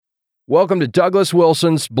Welcome to Douglas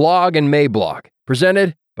Wilson's Blog and Mablog,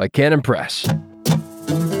 presented by Canon Press. To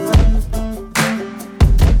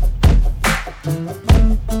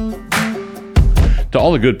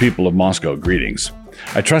all the good people of Moscow, greetings.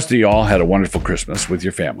 I trust that you all had a wonderful Christmas with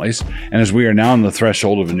your families, and as we are now on the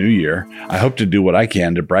threshold of a new year, I hope to do what I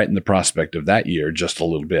can to brighten the prospect of that year just a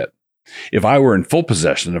little bit. If I were in full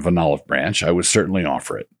possession of an olive branch, I would certainly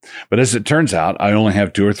offer it. But as it turns out, I only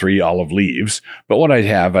have 2 or 3 olive leaves, but what I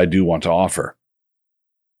have, I do want to offer.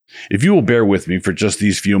 If you will bear with me for just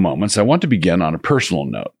these few moments, I want to begin on a personal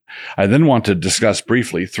note. I then want to discuss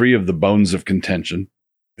briefly 3 of the bones of contention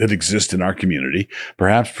that exist in our community,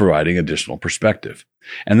 perhaps providing additional perspective.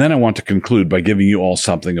 And then I want to conclude by giving you all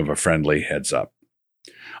something of a friendly heads up.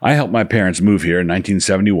 I helped my parents move here in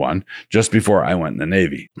 1971, just before I went in the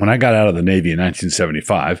Navy. When I got out of the Navy in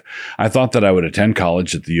 1975, I thought that I would attend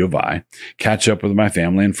college at the U of I, catch up with my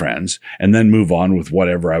family and friends, and then move on with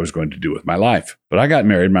whatever I was going to do with my life. But I got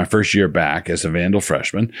married my first year back as a Vandal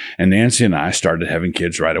freshman, and Nancy and I started having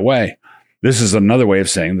kids right away. This is another way of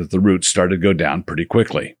saying that the roots started to go down pretty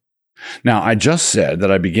quickly. Now, I just said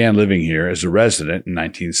that I began living here as a resident in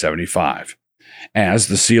 1975. As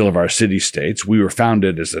the seal of our city-states, we were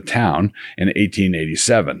founded as a town in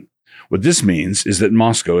 1887. What this means is that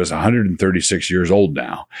Moscow is 136 years old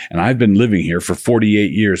now, and I've been living here for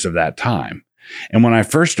 48 years of that time. And when I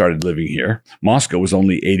first started living here, Moscow was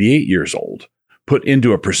only 88 years old. Put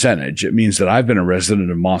into a percentage, it means that I've been a resident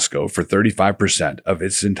of Moscow for 35% of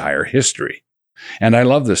its entire history. And I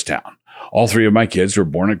love this town. All 3 of my kids were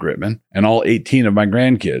born at Gritman, and all 18 of my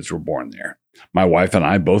grandkids were born there. My wife and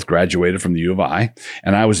I both graduated from the U of I,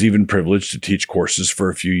 and I was even privileged to teach courses for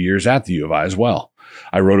a few years at the U of I as well.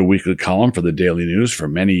 I wrote a weekly column for the Daily News for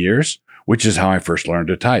many years, which is how I first learned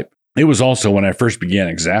to type. It was also when I first began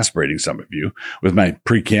exasperating some of you with my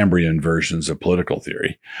Precambrian versions of political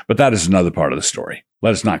theory, but that is another part of the story.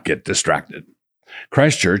 Let us not get distracted.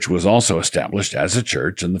 Christ Church was also established as a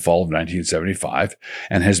church in the fall of 1975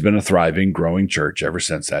 and has been a thriving, growing church ever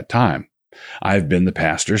since that time. I've been the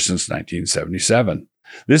pastor since 1977.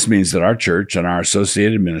 This means that our church and our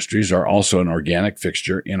associated ministries are also an organic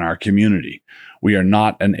fixture in our community. We are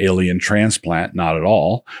not an alien transplant, not at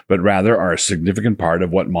all, but rather are a significant part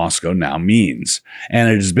of what Moscow now means. And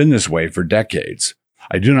it has been this way for decades.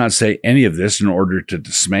 I do not say any of this in order to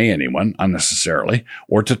dismay anyone unnecessarily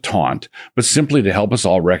or to taunt, but simply to help us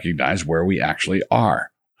all recognize where we actually are.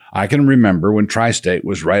 I can remember when Tri-State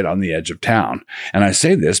was right on the edge of town, and I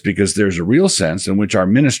say this because there's a real sense in which our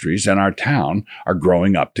ministries and our town are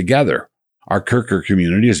growing up together. Our Kirker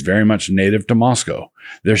community is very much native to Moscow.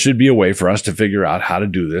 There should be a way for us to figure out how to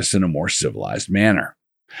do this in a more civilized manner.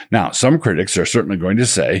 Now, some critics are certainly going to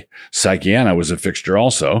say Psychiana was a fixture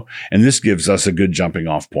also, and this gives us a good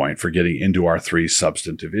jumping-off point for getting into our 3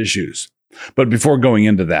 substantive issues. But before going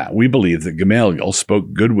into that, we believe that Gamaliel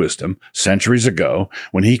spoke good wisdom centuries ago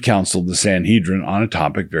when he counseled the Sanhedrin on a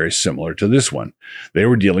topic very similar to this one. They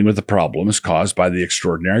were dealing with the problems caused by the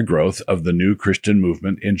extraordinary growth of the new Christian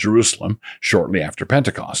movement in Jerusalem shortly after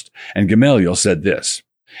Pentecost. And Gamaliel said this,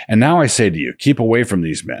 "And now I say to you, keep away from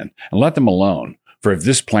these men and let them alone. For if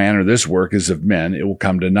this plan or this work is of men, it will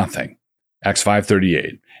come to nothing." Acts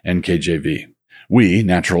 5:38, NKJV. We,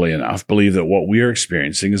 naturally enough, believe that what we are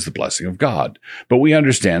experiencing is the blessing of God, but we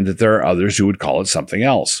understand that there are others who would call it something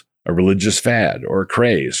else, a religious fad, or a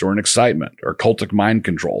craze, or an excitement, or cultic mind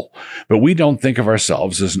control. But we don't think of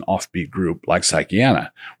ourselves as an offbeat group like Psychiana.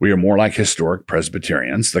 We are more like historic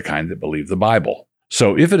Presbyterians, the kind that believe the Bible.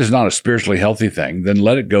 So if it is not a spiritually healthy thing, then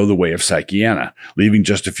let it go the way of Psychiana, leaving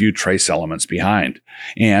just a few trace elements behind.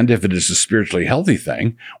 And if it is a spiritually healthy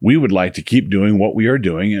thing, we would like to keep doing what we are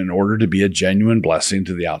doing in order to be a genuine blessing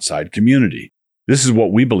to the outside community. This is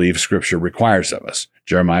what we believe Scripture requires of us,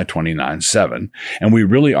 Jeremiah 29:7, and we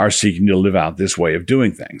really are seeking to live out this way of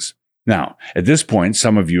doing things. Now, at this point,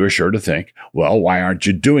 some of you are sure to think, well, why aren't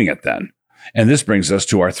you doing it then? And this brings us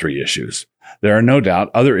to our 3 issues. There are no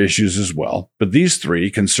doubt other issues as well, but these 3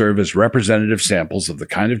 can serve as representative samples of the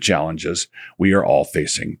kind of challenges we are all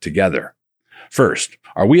facing together. First,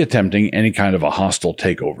 are we attempting any kind of a hostile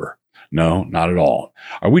takeover? No, not at all.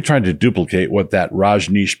 Are we trying to duplicate what that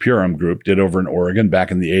Rajneeshpuram group did over in Oregon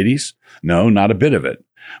back in the 80s? No, not a bit of it.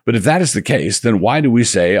 But if that is the case, then why do we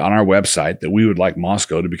say on our website that we would like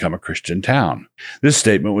Moscow to become a Christian town? This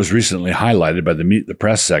statement was recently highlighted by the Meet the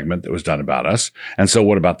Press segment that was done about us, and so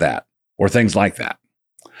what about that? Or things like that.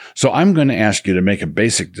 So I'm going to ask you to make a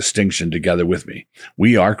basic distinction together with me.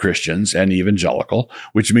 We are Christians and evangelical,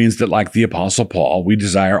 which means that like the Apostle Paul, we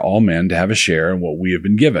desire all men to have a share in what we have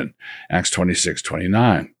been given. Acts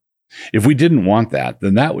 26:29. If we didn't want that,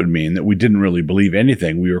 then that would mean that we didn't really believe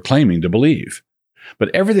anything we were claiming to believe.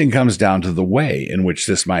 But everything comes down to the way in which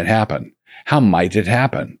this might happen. How might it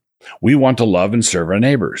happen? We want to love and serve our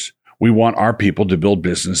neighbors. We want our people to build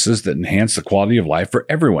businesses that enhance the quality of life for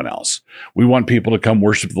everyone else. We want people to come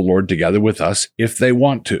worship the Lord together with us if they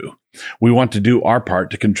want to. We want to do our part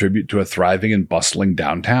to contribute to a thriving and bustling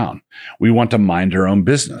downtown. We want to mind our own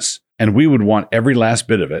business. And we would want every last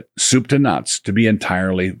bit of it, soup to nuts, to be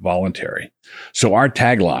entirely voluntary. So our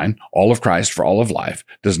tagline, all of Christ for all of life,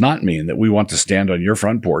 does not mean that we want to stand on your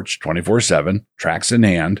front porch 24/7, tracts in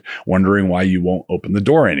hand, wondering why you won't open the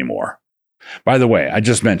door anymore. By the way, I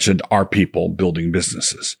just mentioned our people building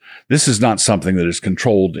businesses. This is not something that is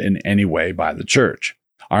controlled in any way by the church.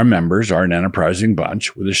 Our members are an enterprising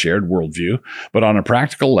bunch with a shared worldview, but on a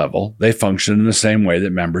practical level, they function in the same way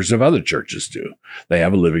that members of other churches do. They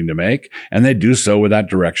have a living to make, and they do so without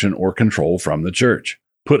direction or control from the church.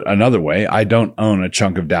 Put another way, I don't own a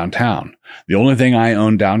chunk of downtown. The only thing I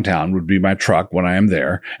own downtown would be my truck when I am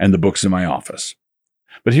there and the books in my office.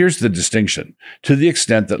 But here's the distinction. To the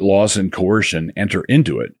extent that laws and coercion enter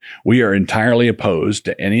into it, we are entirely opposed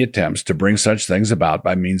to any attempts to bring such things about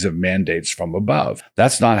by means of mandates from above.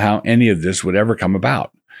 That's not how any of this would ever come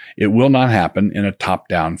about. It will not happen in a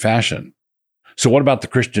top-down fashion. So what about the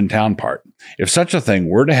Christian town part? If such a thing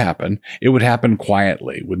were to happen, it would happen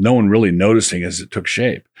quietly, with no one really noticing as it took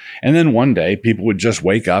shape. And then one day, people would just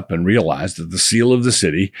wake up and realize that the seal of the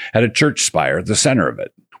city had a church spire at the center of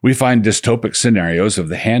it. We find dystopic scenarios of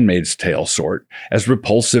the Handmaid's Tale sort as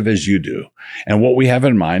repulsive as you do. And what we have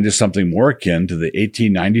in mind is something more akin to the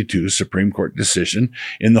 1892 Supreme Court decision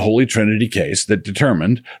in the Holy Trinity case that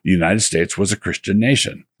determined the United States was a Christian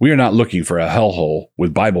nation. We are not looking for a hellhole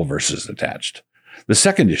with Bible verses attached. The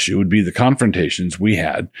second issue would be the confrontations we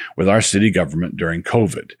had with our city government during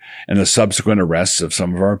COVID and the subsequent arrests of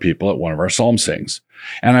some of our people at one of our psalm sings.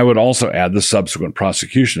 And I would also add the subsequent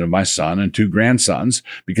prosecution of my son and 2 grandsons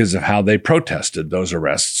because of how they protested those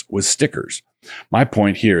arrests with stickers. My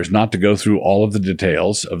point here is not to go through all of the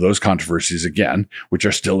details of those controversies again, which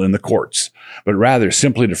are still in the courts, but rather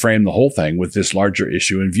simply to frame the whole thing with this larger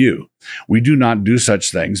issue in view. We do not do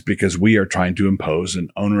such things because we are trying to impose an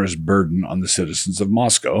onerous burden on the citizens of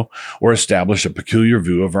Moscow or establish a peculiar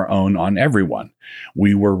view of our own on everyone.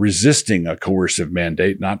 We were resisting a coercive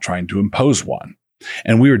mandate, not trying to impose one.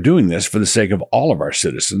 And we are doing this for the sake of all of our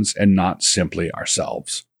citizens and not simply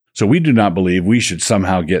ourselves. So we do not believe we should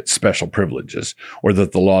somehow get special privileges or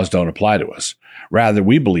that the laws don't apply to us. Rather,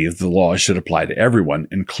 we believe the laws should apply to everyone,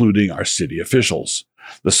 including our city officials.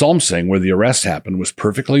 The psalm sing where the arrest happened was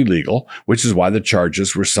perfectly legal, which is why the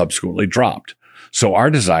charges were subsequently dropped. So our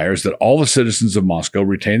desire is that all the citizens of Moscow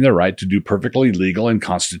retain their right to do perfectly legal and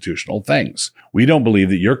constitutional things. We don't believe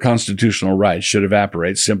that your constitutional rights should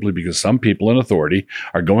evaporate simply because some people in authority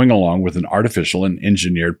are going along with an artificial and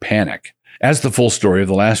engineered panic. As the full story of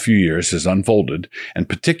the last few years has unfolded, and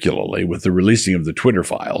particularly with the releasing of the Twitter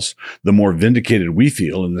files, the more vindicated we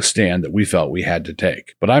feel in the stand that we felt we had to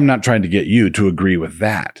take. But I'm not trying to get you to agree with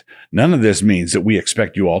that. None of this means that we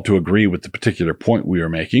expect you all to agree with the particular point we are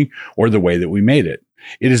making or the way that we made it.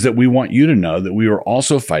 It is that we want you to know that we are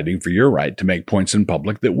also fighting for your right to make points in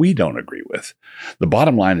public that we don't agree with. The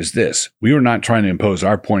bottom line is this. We were not trying to impose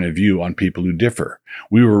our point of view on people who differ.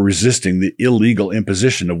 We were resisting the illegal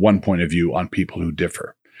imposition of one point of view on people who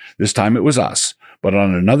differ. This time it was us, but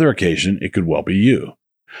on another occasion it could well be you.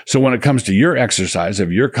 So when it comes to your exercise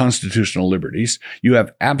of your constitutional liberties, you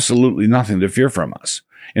have absolutely nothing to fear from us.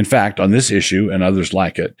 In fact, on this issue and others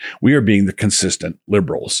like it, we are being the consistent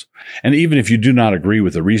liberals. And even if you do not agree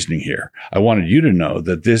with the reasoning here, I wanted you to know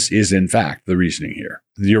that this is in fact the reasoning here.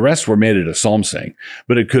 The arrests were made at a psalm sing,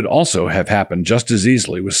 but it could also have happened just as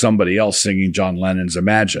easily with somebody else singing John Lennon's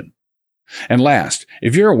Imagine. And last,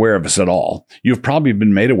 if you're aware of us at all, you've probably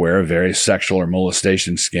been made aware of various sexual or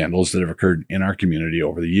molestation scandals that have occurred in our community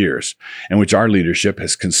over the years, and which our leadership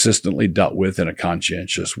has consistently dealt with in a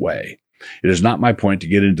conscientious way. It is not my point to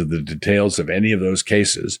get into the details of any of those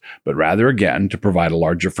cases, but rather, again, to provide a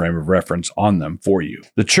larger frame of reference on them for you.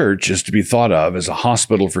 The church is to be thought of as a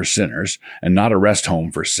hospital for sinners and not a rest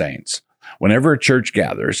home for saints. Whenever a church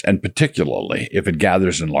gathers, and particularly if it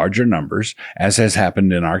gathers in larger numbers, as has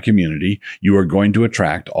happened in our community, you are going to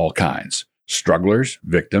attract all kinds. Strugglers,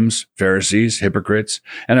 victims, Pharisees, hypocrites,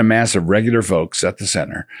 and a mass of regular folks at the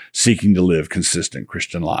center seeking to live consistent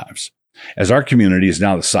Christian lives. As our community is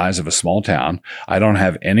now the size of a small town, I don't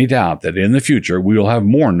have any doubt that in the future we will have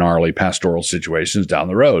more gnarly pastoral situations down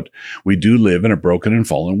the road. We do live in a broken and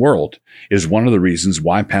fallen world. It is one of the reasons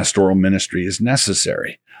why pastoral ministry is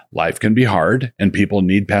necessary. Life can be hard, and people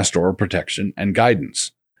need pastoral protection and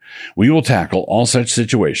guidance. We will tackle all such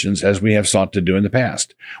situations as we have sought to do in the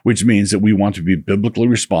past, which means that we want to be biblically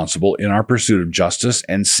responsible in our pursuit of justice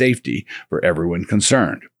and safety for everyone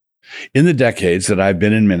concerned. In the decades that I've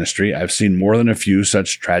been in ministry, I've seen more than a few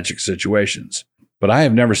such tragic situations, but I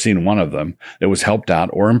have never seen one of them that was helped out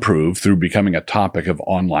or improved through becoming a topic of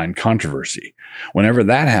online controversy. Whenever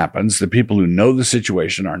that happens, the people who know the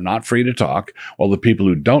situation are not free to talk, while the people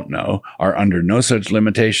who don't know are under no such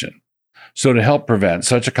limitation. So to help prevent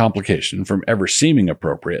such a complication from ever seeming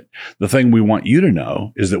appropriate, the thing we want you to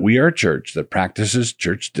know is that we are a church that practices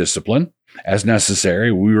church discipline. As necessary,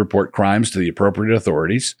 we report crimes to the appropriate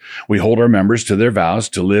authorities. We hold our members to their vows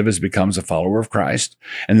to live as becomes a follower of Christ,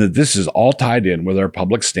 and that this is all tied in with our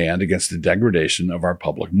public stand against the degradation of our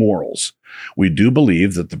public morals. We do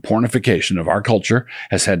believe that the pornification of our culture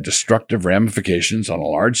has had destructive ramifications on a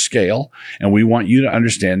large scale, and we want you to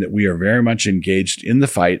understand that we are very much engaged in the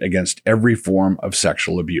fight against every form of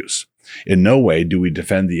sexual abuse. In no way do we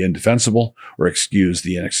defend the indefensible or excuse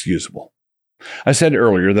the inexcusable. I said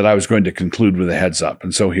earlier that I was going to conclude with a heads up,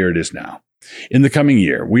 and so here it is now. In the coming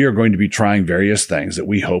year, we are going to be trying various things that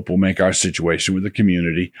we hope will make our situation with the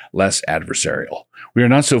community less adversarial. We are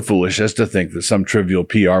not so foolish as to think that some trivial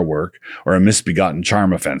PR work or a misbegotten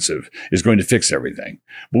charm offensive is going to fix everything,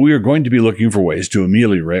 but we are going to be looking for ways to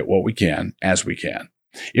ameliorate what we can as we can.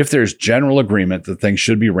 If there's general agreement that things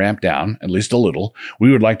should be ramped down, at least a little,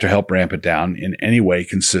 we would like to help ramp it down in any way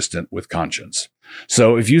consistent with conscience.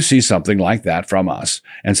 So if you see something like that from us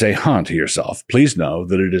and say, to yourself, please know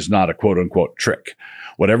that it is not a quote-unquote trick.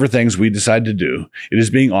 Whatever things we decide to do, it is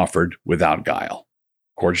being offered without guile.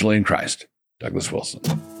 Cordially in Christ, Douglas Wilson.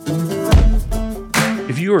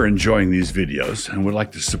 If you are enjoying these videos and would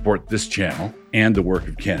like to support this channel and the work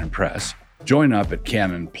of Canon Press, join up at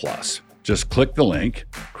Canon Plus. Just click the link,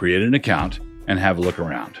 create an account, and have a look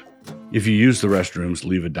around. If you use the restrooms,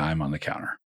 leave a dime on the counter.